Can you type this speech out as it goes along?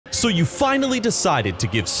So you finally decided to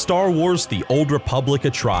give Star Wars: The Old Republic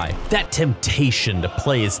a try. That temptation to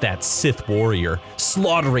play as that Sith Warrior,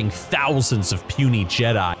 slaughtering thousands of puny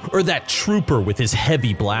Jedi, or that trooper with his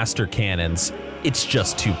heavy blaster cannons. It's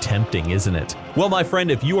just too tempting, isn't it? Well, my friend,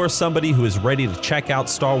 if you are somebody who is ready to check out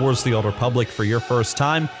Star Wars: The Old Republic for your first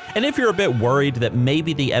time, and if you're a bit worried that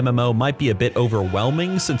maybe the MMO might be a bit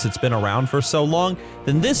overwhelming since it's been around for so long,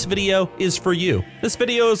 then this video is for you. This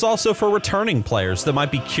video is also for returning players that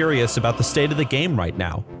might be curious about the state of the game right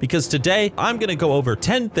now, because today I'm gonna go over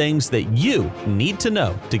 10 things that you need to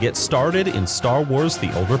know to get started in Star Wars: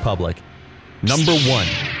 The Old Republic. Number 1.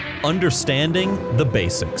 Understanding the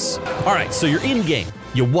basics. All right, so you're in game.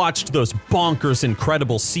 You watched those bonkers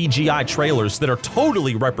incredible CGI trailers that are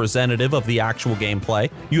totally representative of the actual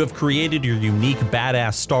gameplay. You have created your unique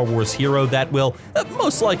badass Star Wars hero that will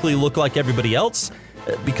most likely look like everybody else,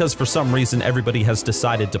 because for some reason everybody has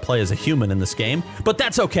decided to play as a human in this game, but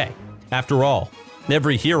that's okay. After all,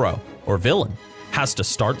 every hero or villain has to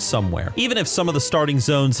start somewhere, even if some of the starting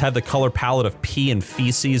zones have the color palette of pee and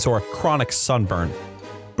feces or chronic sunburn.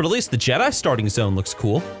 But at least the Jedi starting zone looks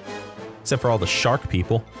cool, except for all the shark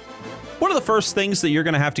people. One of the first things that you're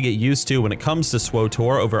gonna have to get used to when it comes to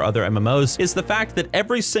SWTOR over other MMOs is the fact that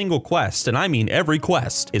every single quest, and I mean every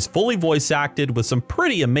quest, is fully voice acted with some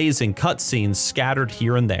pretty amazing cutscenes scattered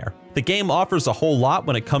here and there. The game offers a whole lot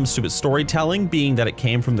when it comes to its storytelling, being that it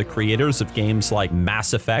came from the creators of games like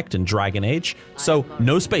Mass Effect and Dragon Age, so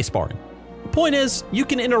no spacebarring. The point is, you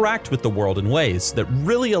can interact with the world in ways that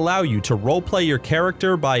really allow you to roleplay your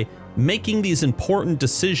character by making these important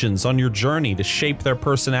decisions on your journey to shape their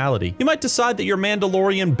personality. You might decide that your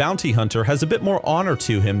Mandalorian bounty hunter has a bit more honor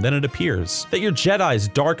to him than it appears, that your Jedi's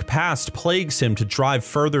dark past plagues him to drive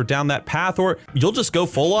further down that path, or you'll just go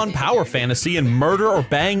full-on power fantasy and murder or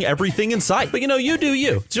bang everything in sight. But you know, you do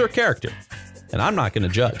you. It's your character, and I'm not gonna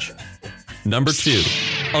judge. Number 2,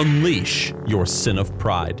 unleash your sin of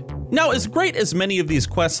pride. Now, as great as many of these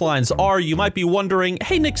quest lines are, you might be wondering,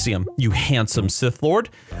 hey Nixxiom, you handsome Sith Lord,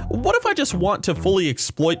 what if I just want to fully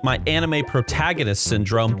exploit my anime protagonist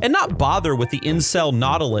syndrome and not bother with the incel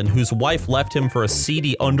Nautilin whose wife left him for a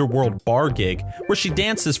seedy underworld bar gig where she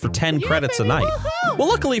dances for 10 credits a night? Well,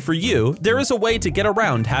 luckily for you, there is a way to get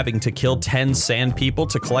around having to kill 10 sand people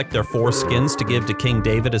to collect their foreskins to give to King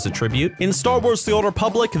David as a tribute. In Star Wars: The Old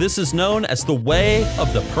Republic, this is known as the Way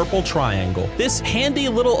of the Purple Triangle. This handy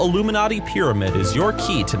little Illuminati pyramid is your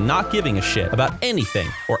key to not giving a shit about anything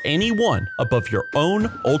or anyone above your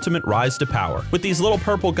own ultimate rise to power. With these little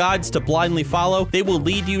purple guides to blindly follow, they will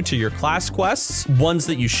lead you to your class quests, ones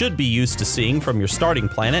that you should be used to seeing from your starting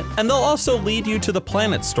planet, and they'll also lead you to the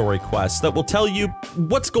planet story quests that will tell you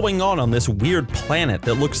what's going on this weird planet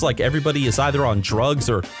that looks like everybody is either on drugs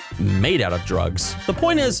or made out of drugs. The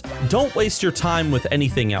point is, don't waste your time with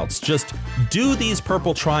anything else. Just do these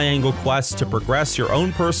purple triangle quests to progress your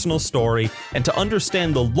own personal story and to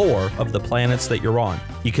understand the lore of the planets that you're on.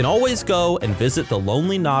 You can always go and visit the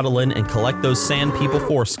Lonely Nautilin and collect those sand people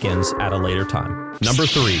foreskins at a later time. Number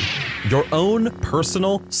 3, your own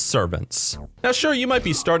personal servants. Now sure, you might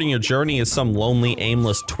be starting your journey as some lonely,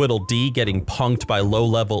 aimless Twiddle-Dee getting punked by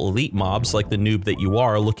low-level elite mobs like the noob that you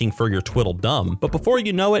are looking for your Twiddle-Dum, but before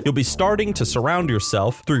you know it, you'll be starting to surround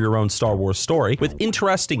yourself, through your own Star Wars story, with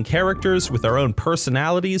interesting characters with their own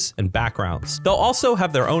personalities and backgrounds. They'll also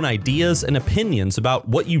have their own ideas and opinions about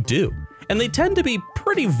what you do, and they tend to be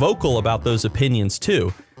pretty vocal about those opinions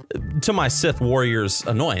too, to my Sith Warrior's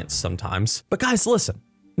annoyance sometimes. But guys, listen,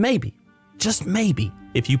 maybe, just maybe,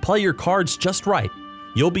 if you play your cards just right,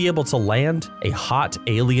 you'll be able to land a hot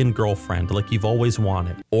alien girlfriend like you've always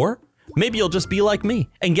wanted. Or maybe you'll just be like me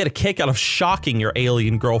and get a kick out of shocking your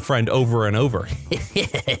alien girlfriend over and over.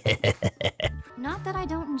 Not that I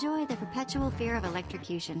don't enjoy the perpetual fear of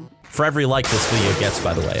electrocution. For every like this video gets,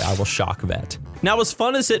 by the way, I will shock vet. Now, as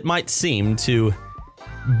fun as it might seem to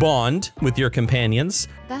bond with your companions,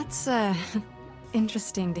 That's,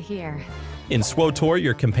 interesting to hear. in SWTOR,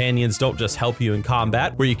 your companions don't just help you in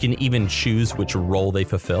combat, where you can even choose which role they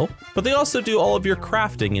fulfill, but they also do all of your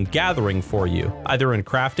crafting and gathering for you, either in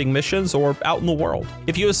crafting missions or out in the world.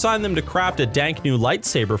 If you assign them to craft a dank new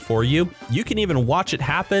lightsaber for you, you can even watch it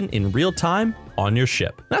happen in real time on your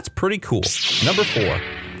ship. That's pretty cool. Number 4,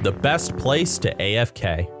 the best place to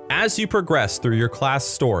AFK. As you progress through your class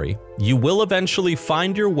story, you will eventually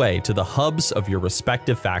find your way to the hubs of your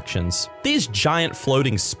respective factions. These giant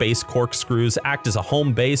floating space corkscrews act as a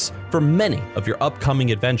home base for many of your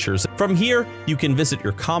upcoming adventures. From here, you can visit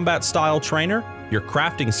your combat style trainer, your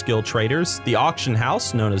crafting skill traders, the auction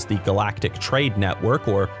house known as the Galactic Trade Network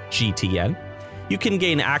or GTN. You can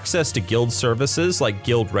gain access to guild services like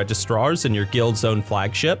guild registrars and your guild's own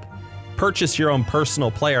flagship, purchase your own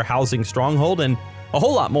personal player housing stronghold, and a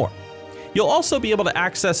whole lot more. You'll also be able to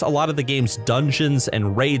access a lot of the game's dungeons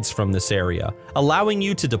and raids from this area, allowing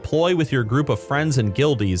you to deploy with your group of friends and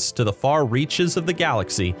guildies to the far reaches of the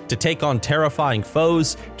galaxy to take on terrifying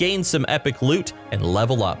foes, gain some epic loot, and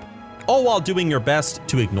level up, all while doing your best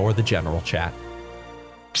to ignore the general chat.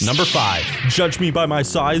 Number 5. Judge me by my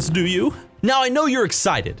size, do you? Now I know you're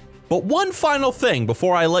excited, but one final thing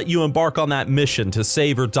before I let you embark on that mission to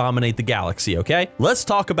save or dominate the galaxy, okay? Let's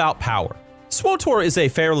talk about power. SWTOR is a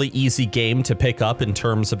fairly easy game to pick up in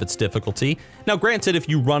terms of its difficulty. Now granted, if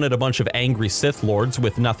you run at a bunch of angry Sith Lords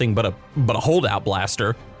with nothing but a holdout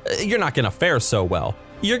blaster, you're not gonna fare so well.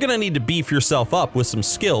 You're gonna need to beef yourself up with some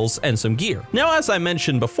skills and some gear. Now, as I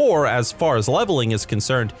mentioned before, as far as leveling is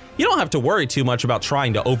concerned, you don't have to worry too much about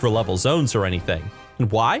trying to overlevel zones or anything.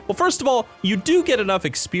 And why? Well, first of all, you do get enough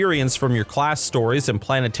experience from your class stories and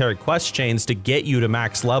planetary quest chains to get you to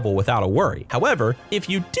max level without a worry. However, if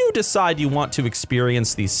you do decide you want to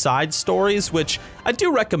experience these side stories, which I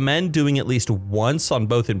do recommend doing at least once on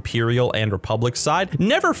both Imperial and Republic side,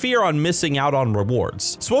 never fear on missing out on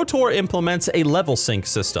rewards. SWTOR implements a level sync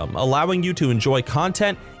system, allowing you to enjoy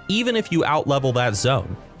content even if you outlevel that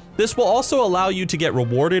zone. This will also allow you to get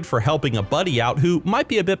rewarded for helping a buddy out who might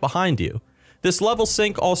be a bit behind you. This level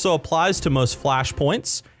sync also applies to most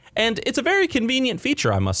flashpoints, and it's a very convenient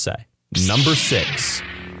feature, I must say. Number 6.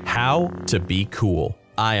 How to be cool.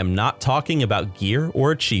 I am not talking about gear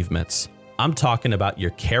or achievements. I'm talking about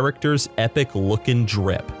your character's epic look and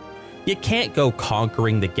drip. You can't go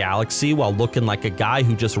conquering the galaxy while looking like a guy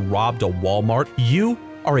who just robbed a Walmart. You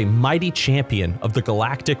are a mighty champion of the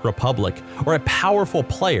Galactic Republic or a powerful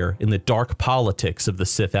player in the dark politics of the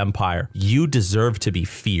Sith Empire. You deserve to be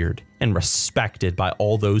feared and respected by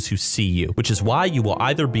all those who see you, which is why you will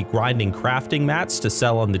either be grinding crafting mats to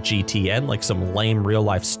sell on the GTN like some lame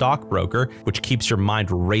real-life stockbroker, which keeps your mind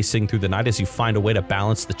racing through the night as you find a way to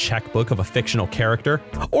balance the checkbook of a fictional character,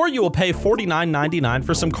 or you will pay $49.99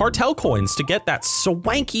 for some cartel coins to get that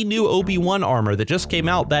swanky new Obi-Wan armor that just came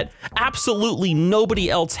out that absolutely nobody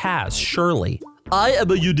else has, surely. I am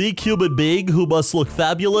a unique human being who must look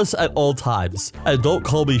fabulous at all times, and don't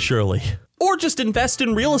call me Shirley. Or just invest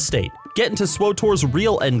in real estate. Get into SWTOR's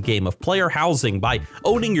real endgame of player housing by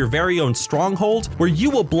owning your very own stronghold, where you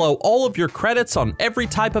will blow all of your credits on every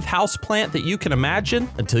type of house plant that you can imagine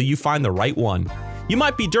until you find the right one. You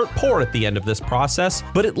might be dirt poor at the end of this process,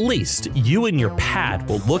 but at least you and your pad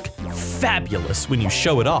will look fabulous when you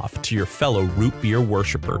show it off to your fellow root beer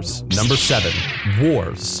worshippers. Number 7.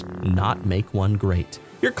 Wars not make one great.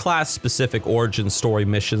 Your class-specific origin story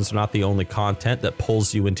missions are not the only content that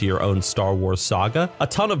pulls you into your own Star Wars saga. A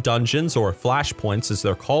ton of dungeons, or flashpoints as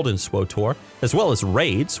they're called in SWTOR, as well as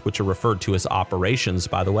raids, which are referred to as operations,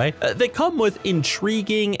 by the way, they come with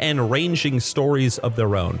intriguing and ranging stories of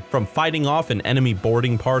their own, from fighting off an enemy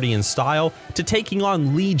boarding party in style to taking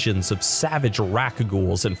on legions of savage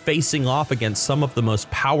rakghouls and facing off against some of the most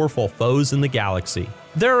powerful foes in the galaxy.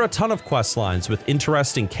 There are a ton of quest lines with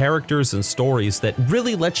interesting characters and stories that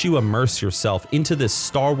really let you immerse yourself into this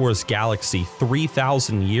Star Wars galaxy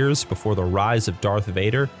 3,000 years before the rise of Darth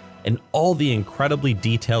Vader and all the incredibly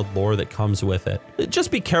detailed lore that comes with it.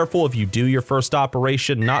 Just be careful if you do your first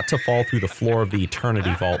operation not to fall through the floor of the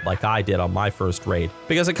Eternity Vault like I did on my first raid,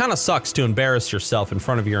 because it kind of sucks to embarrass yourself in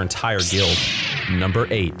front of your entire guild. Number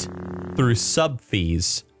 8. Through sub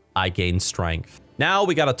fees, I gain strength. Now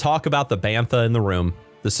we gotta talk about the bantha in the room,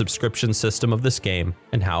 the subscription system of this game,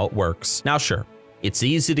 and how it works. Now sure, it's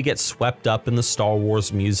easy to get swept up in the Star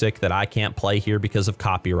Wars music that I can't play here because of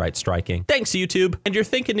copyright striking. Thanks, YouTube. And you're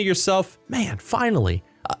thinking to yourself, man, finally,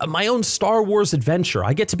 my own Star Wars adventure.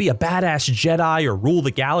 I get to be a badass Jedi or rule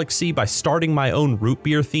the galaxy by starting my own root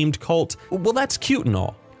beer themed cult. Well, that's cute and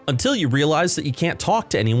all, until you realize that you can't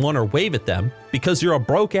talk to anyone or wave at them because you're a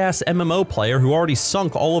broke-ass MMO player who already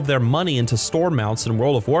sunk all of their money into store mounts in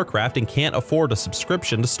World of Warcraft and can't afford a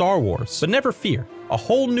subscription to Star Wars. But never fear, a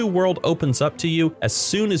whole new world opens up to you as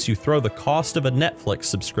soon as you throw the cost of a Netflix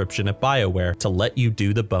subscription at BioWare to let you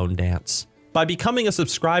do the bone dance. By becoming a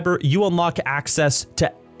subscriber, you unlock access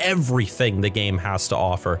to everything the game has to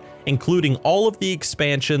offer, including all of the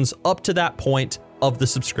expansions up to that point of the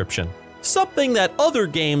subscription. Something that other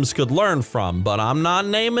games could learn from, but I'm not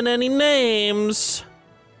naming any names.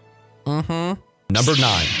 Number 9.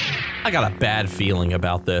 I got a bad feeling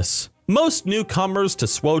about this. Most newcomers to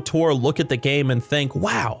SWTOR look at the game and think,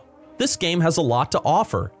 wow, this game has a lot to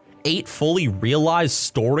offer. 8 fully realized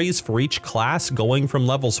stories for each class going from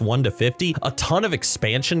levels 1 to 50, a ton of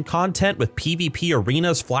expansion content with PvP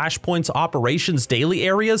arenas, flashpoints, operations, daily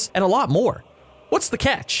areas, and a lot more. What's the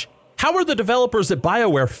catch? How are the developers at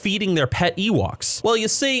BioWare feeding their pet Ewoks? Well, you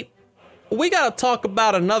see, we gotta talk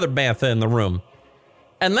about another bantha in the room.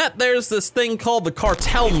 And that there's this thing called the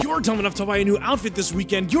Cartel Market. If you're dumb enough to buy a new outfit this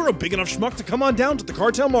weekend, you're a big enough schmuck to come on down to the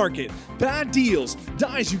Cartel Market. Bad deals,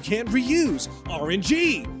 dyes you can't reuse,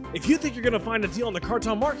 RNG. If you think you're gonna find a deal on the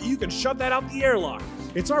Cartel Market, you can shove that out the airlock.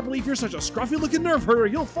 It's our belief you're such a scruffy-looking nerve herder,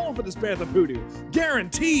 you'll fall for this bantha voodoo.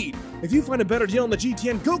 Guaranteed! If you find a better deal on the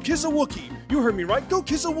GTN, go kiss a Wookiee. You heard me right, go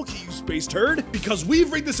kiss a Wookiee, you space turd. Because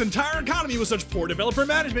we've rigged this entire economy with such poor developer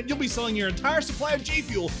management, you'll be selling your entire supply of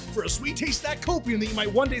G-Fuel for a sweet taste of that copium that you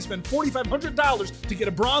might one day spend $4,500 to get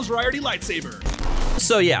a bronze rarity lightsaber.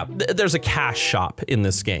 So yeah, there's a cash shop in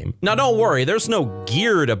this game. Now don't worry, there's no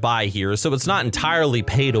gear to buy here, so it's not entirely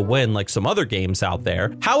pay to win like some other games out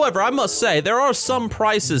there. However, I must say, there are some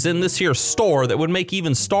prices in this here store that would make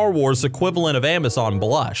even Star Wars equivalent of Amazon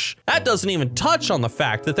blush. That doesn't even touch on the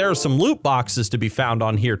fact that there are some loot boxes to be found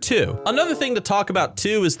on here too. Another thing to talk about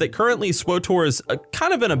too is that currently SWTOR is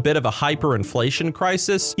kind of in a bit of a hyperinflation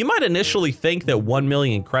crisis. You might initially think that 1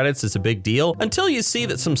 million credits is a big deal until you see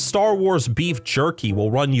that some Star Wars beef jerky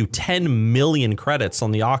will run you 10 million credits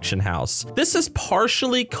on the auction house. This is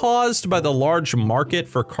partially caused by the large market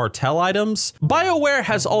for cartel items. BioWare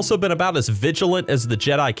has also been about as vigilant as the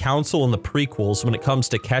Jedi Council in the prequels when it comes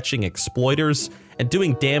to catching exploiters and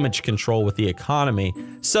doing damage control with the economy,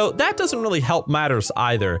 so that doesn't really help matters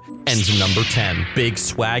either. And number 10, big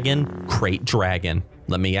swaggin', crate dragon.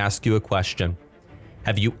 Let me ask you a question.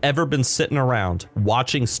 Have you ever been sitting around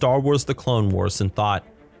watching Star Wars The Clone Wars and thought,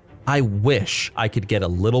 I wish I could get a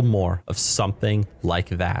little more of something like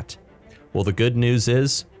that? Well, the good news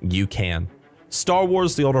is you can. Star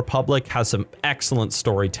Wars The Old Republic has some excellent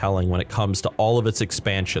storytelling when it comes to all of its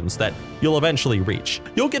expansions that you'll eventually reach.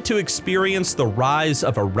 You'll get to experience the rise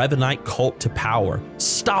of a Revanite cult to power,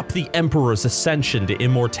 stop the Emperor's ascension to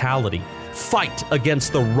immortality, fight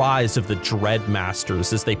against the rise of the Dread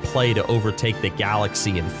Masters as they play to overtake the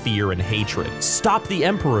galaxy in fear and hatred, stop the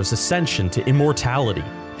Emperor's ascension to immortality,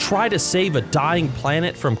 try to save a dying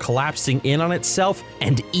planet from collapsing in on itself,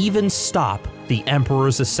 and even stop the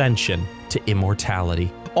Emperor's ascension to immortality.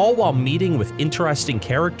 All while meeting with interesting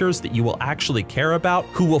characters that you will actually care about,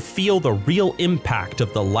 who will feel the real impact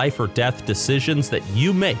of the life or death decisions that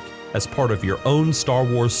you make as part of your own Star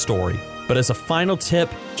Wars story. But as a final tip,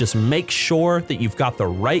 just make sure that you've got the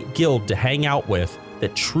right guild to hang out with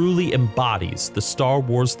that truly embodies the Star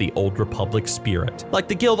Wars The Old Republic spirit. Like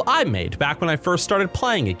the guild I made back when I first started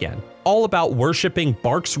playing again, all about worshipping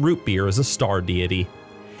Bark's root beer as a star deity.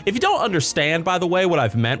 If you don't understand, by the way, what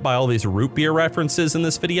I've meant by all these root beer references in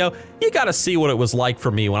this video, you gotta see what it was like for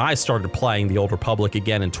me when I started playing The Old Republic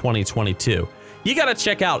again in 2022. You gotta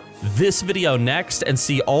check out this video next and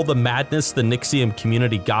see all the madness the Nixxiom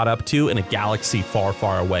community got up to in a galaxy far,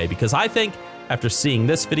 far away, because I think after seeing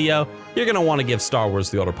this video, you're gonna wanna give Star Wars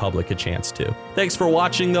The Old Republic a chance too. Thanks for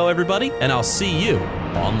watching though, everybody, and I'll see you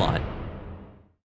online.